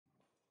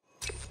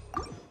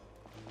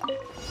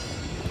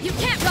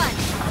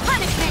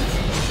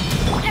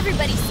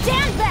Everybody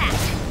stand back!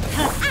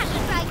 After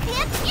fry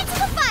pan, into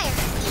the fire!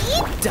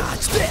 Eat!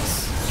 Dodge this!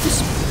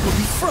 This will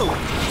be frozen!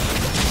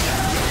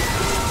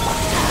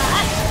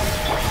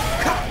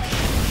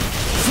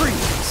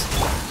 Freeze!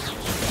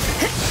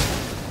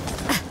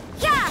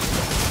 Yeah!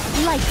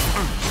 Lights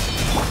out!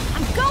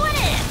 I'm going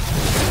in!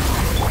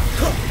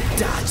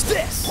 Dodge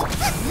this!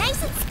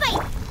 Nice and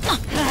spicy!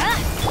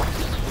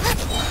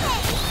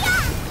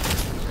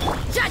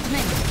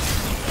 Judgment!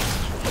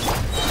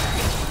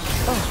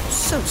 Oh,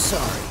 so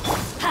sorry.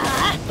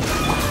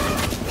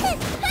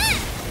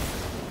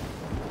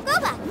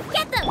 Boba,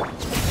 get them!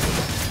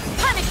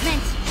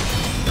 Punishment!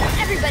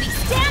 Everybody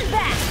stand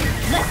back!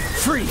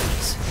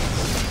 Freeze!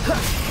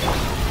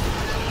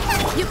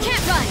 You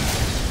can't run!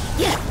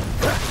 Yeah.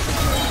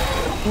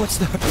 What's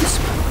the... This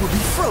will be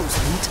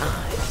frozen in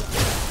time.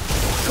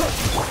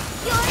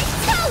 You're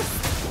toast!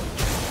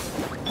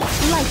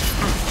 Lights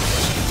out!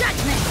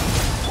 Judgment!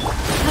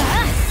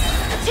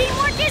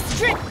 Teamwork is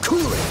strict!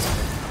 Cool it!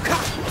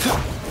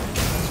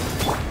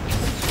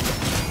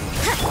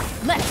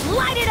 Let's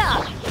light it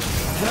up!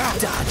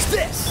 Dodge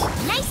this!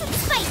 Nice and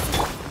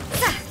spicy!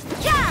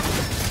 Yeah!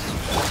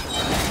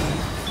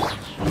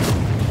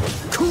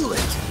 Cool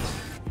it!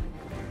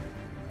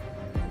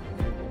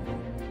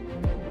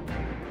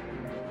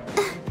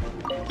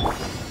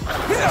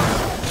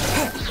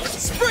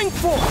 Spring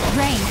forth!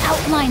 Rain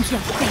outlines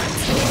your fate.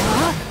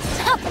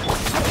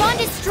 Our bond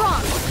is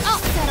strong. I'll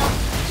settle.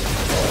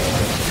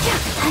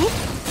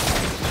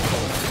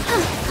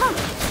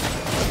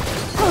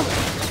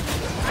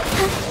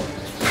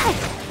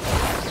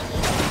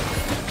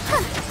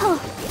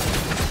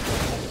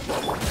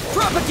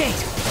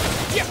 Propagate!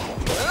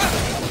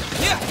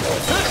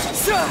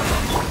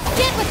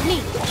 Get with me.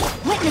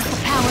 Witness the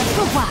power of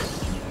Kaeya.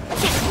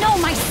 Know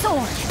my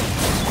sword.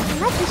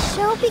 Let the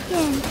show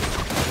begin.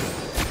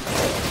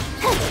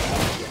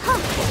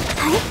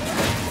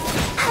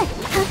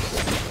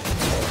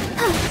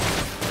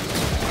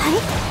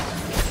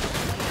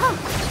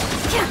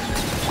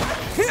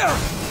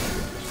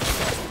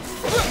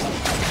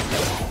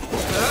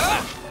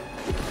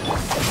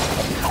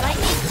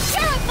 Lightning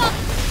Sheriff!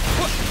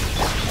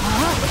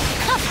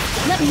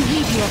 Let me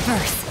read your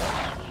verse.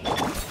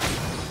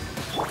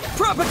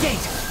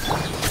 Propagate!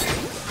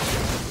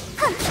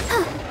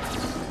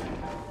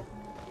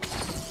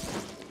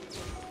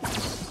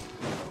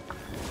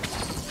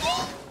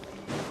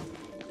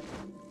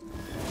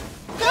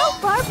 Go,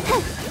 Barb!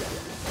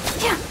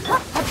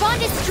 Our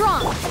bond is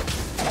strong.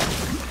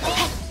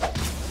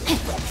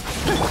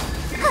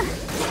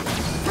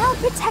 I'll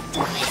protect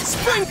us.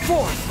 Spring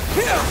forth!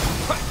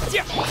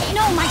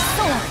 Know my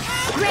sword.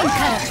 Grain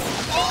cutter.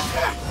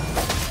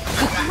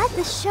 Let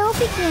the show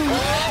begin.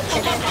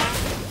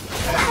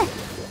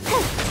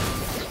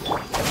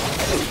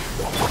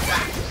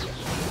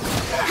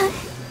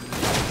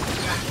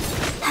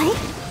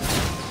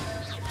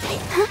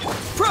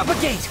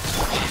 Propagate!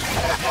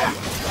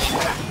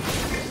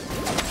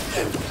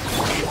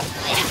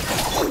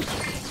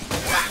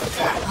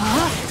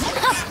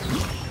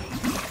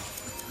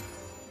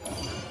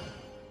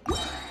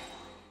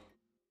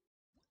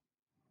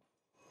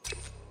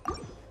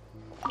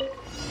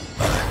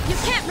 You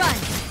can't run.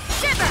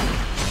 Shiver.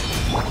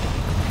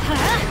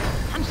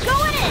 I'm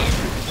going in.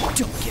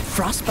 Don't get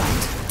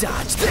frostbite.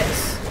 Dodge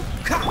this.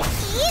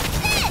 Eat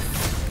this!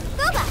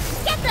 Boba,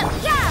 get them!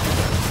 Yeah!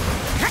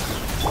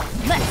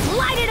 Let's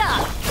light it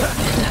up.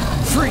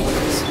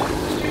 Freeze!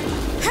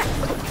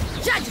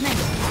 Judgment.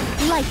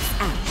 Lights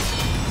out.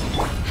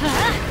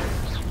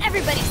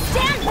 Everybody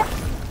stand back.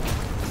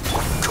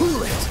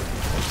 Cool it!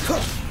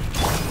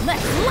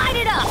 Let's light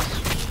it up.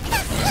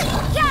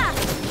 Yeah.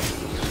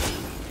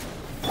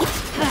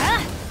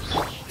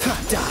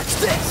 Dodge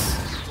this!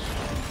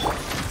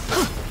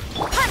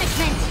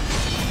 Punishment.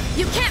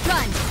 You can't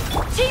run.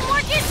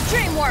 Teamwork is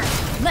dreamwork.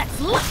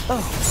 Let's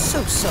Oh,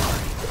 so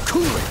sorry.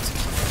 Cool it!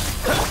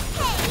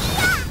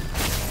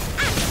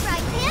 After fry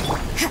pan,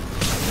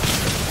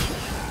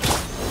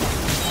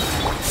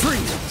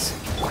 Freeze!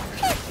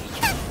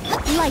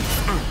 lights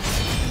out.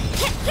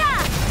 yeah!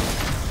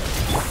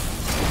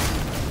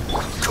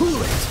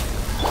 Cool it!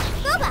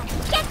 Boba,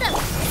 get them!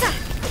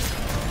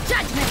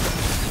 Judgment.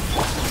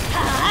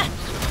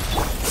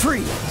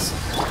 Freeze!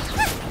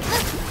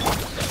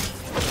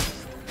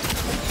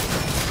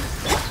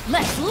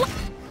 Let's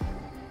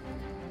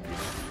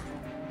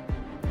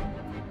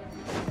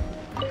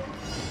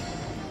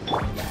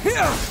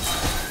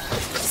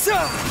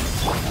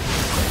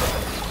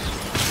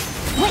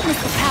witness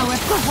the power of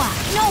Kaeya.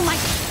 Know my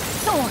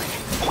sword.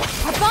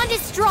 Our bond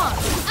is strong.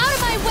 Out of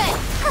my way.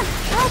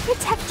 I'll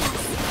protect us.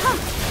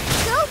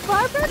 Go,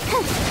 Barbara!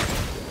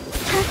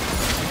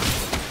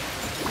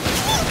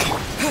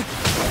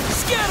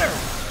 Scatter!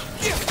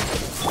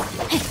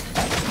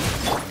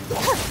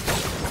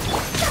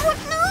 Oh,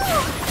 no!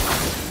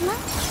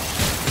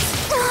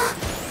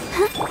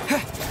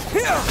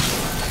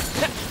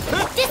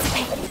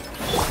 Dissipate.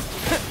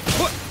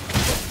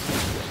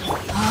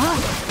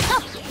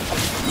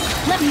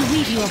 Let me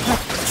read you a book.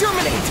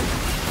 Germinate!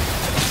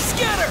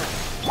 Scatter!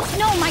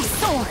 Know my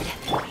sword.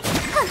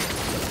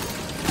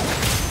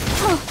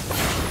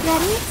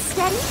 Ready,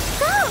 steady,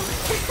 go!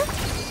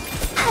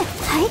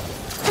 Hi.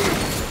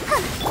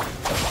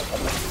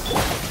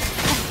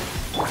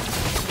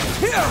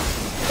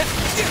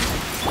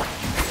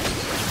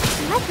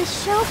 Let the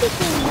show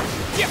begin.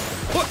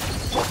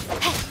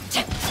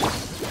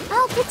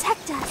 I'll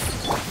protect us.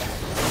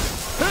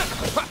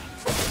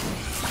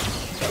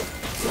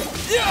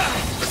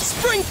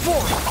 Spring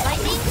forth!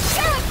 Lightning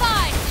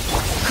terrified!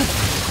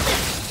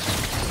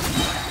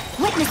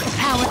 Witness the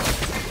power.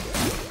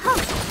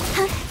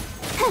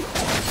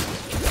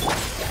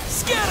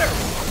 Scatter!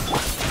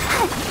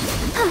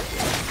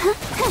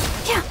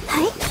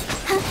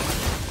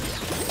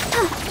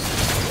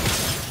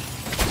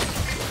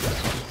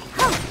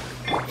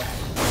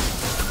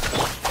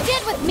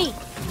 Stand with me!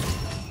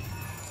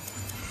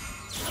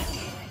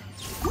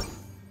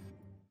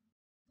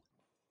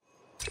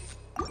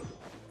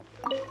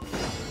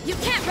 You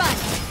can't run!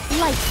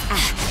 Lights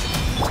out!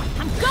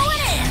 I'm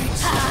going in!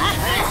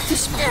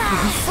 This will be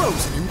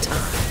frozen in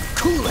time.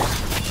 Cool it!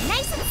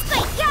 Nice and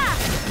sweet, yeah!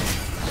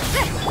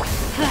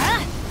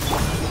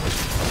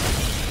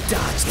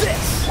 Dodge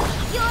this!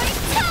 You're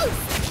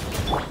toast!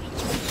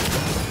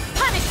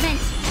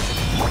 Punishment!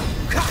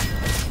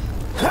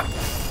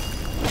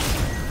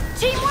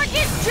 Teamwork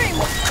is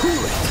dreamwork!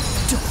 Cool it!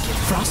 Don't get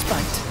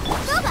frostbite.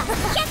 Boba,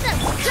 get them!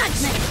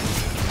 Judgment!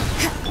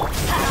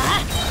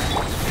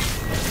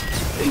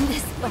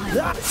 This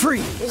fire.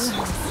 Freeze!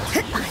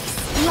 Ice.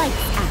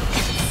 Lights out.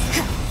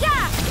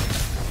 Yeah!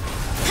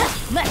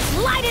 Let's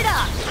light it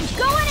up! I'm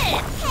going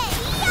in! Hey,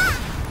 yeah!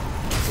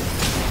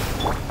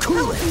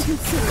 Cool it!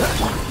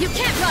 You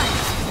can't run!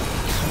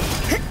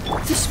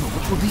 This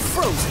moment will be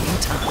frozen in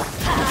time.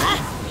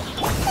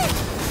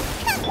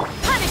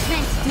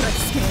 Punishment!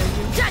 Let's scare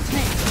you.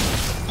 Judgment!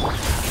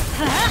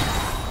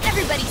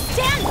 Everybody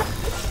stand!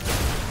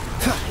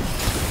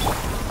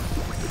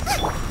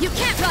 You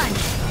can't run!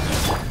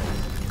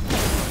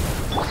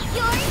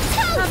 You're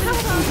toast!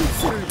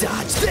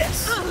 Dodge this!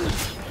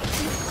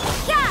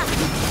 Yeah!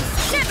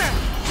 Shiver!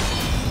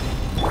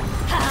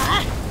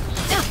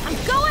 I'm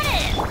going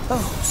in!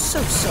 Oh,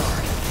 so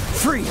sorry.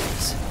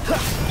 Freeze!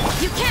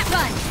 You can't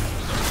run!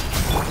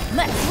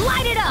 Let's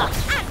light it up!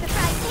 At the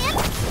fry pan!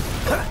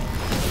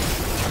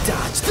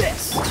 Dodge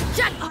this!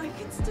 Judge! I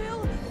can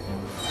still...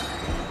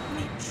 Let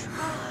me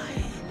try.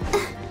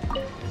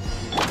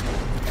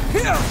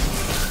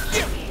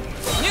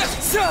 Yes!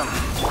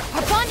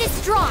 Our bond is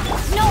strong!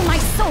 Know my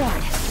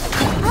sword!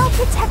 I'll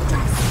protect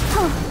us.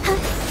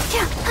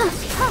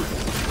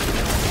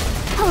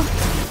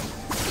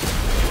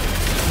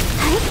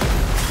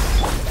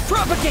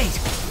 Propagate!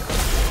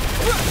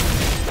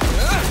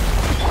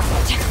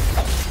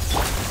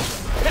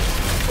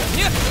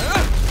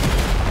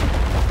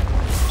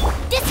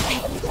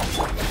 Dissipate!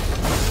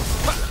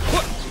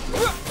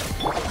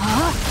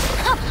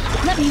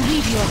 Let me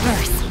weave you a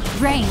verse.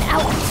 Rain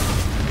out!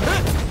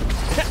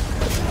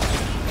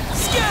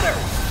 Scatter!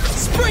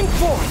 Spring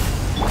forth!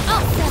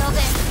 I'll settle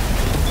this!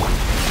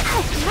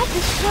 Let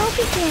the show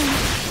begin.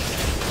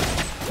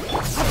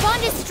 Our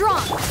bond is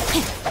strong!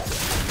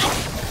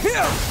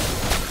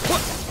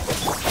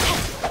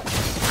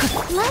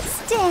 Let's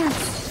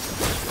dance.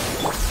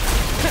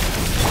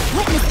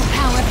 Witness the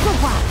power of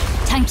Kaeya!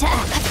 Time to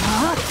act!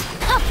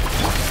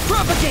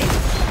 Propagate!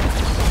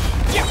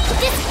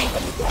 Dissipate!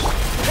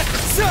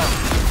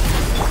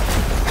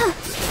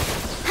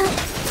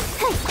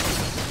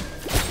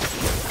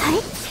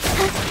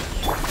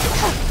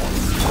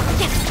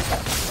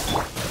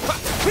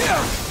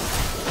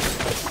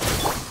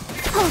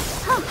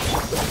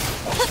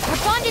 Our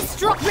bond is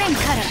strong! Rain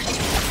cutter!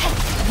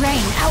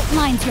 Rain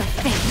outlines your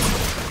fate!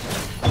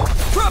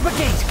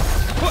 Propagate!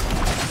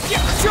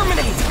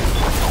 Terminate!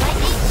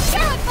 Lightning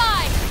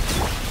terrified!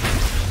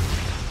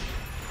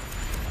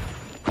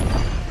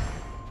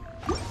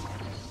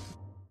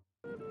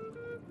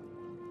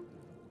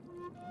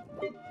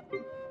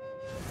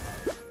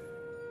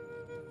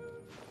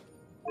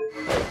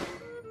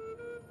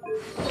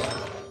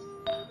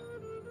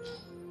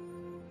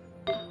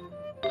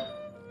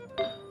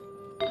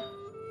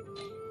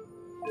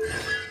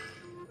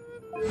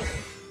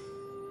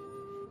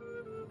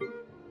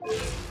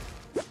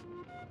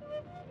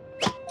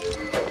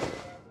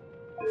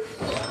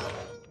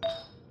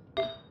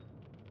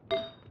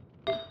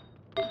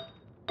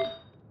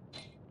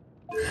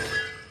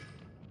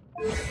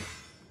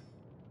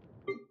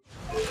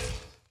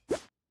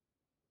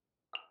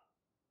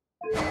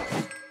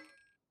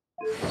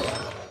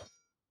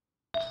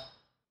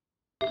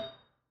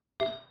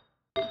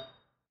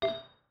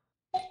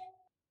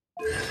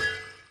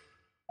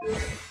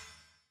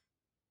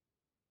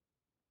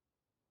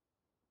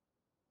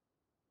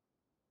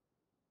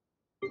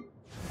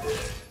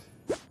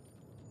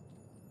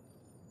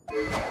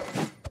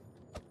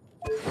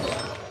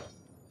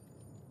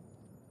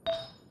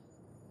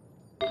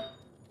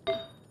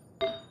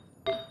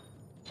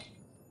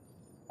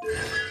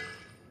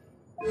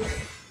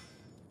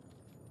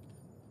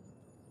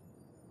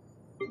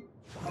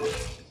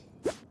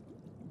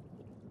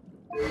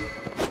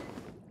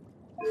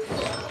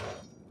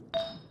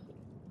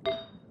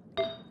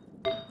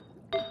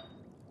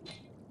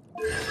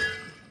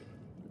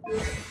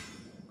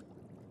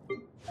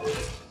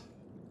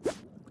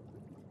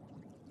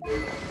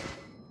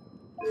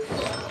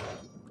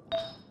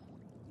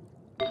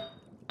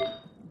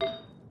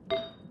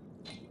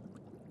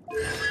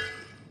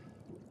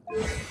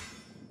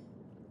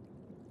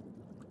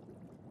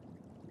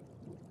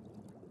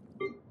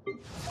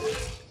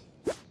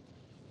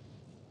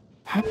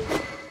 Huh?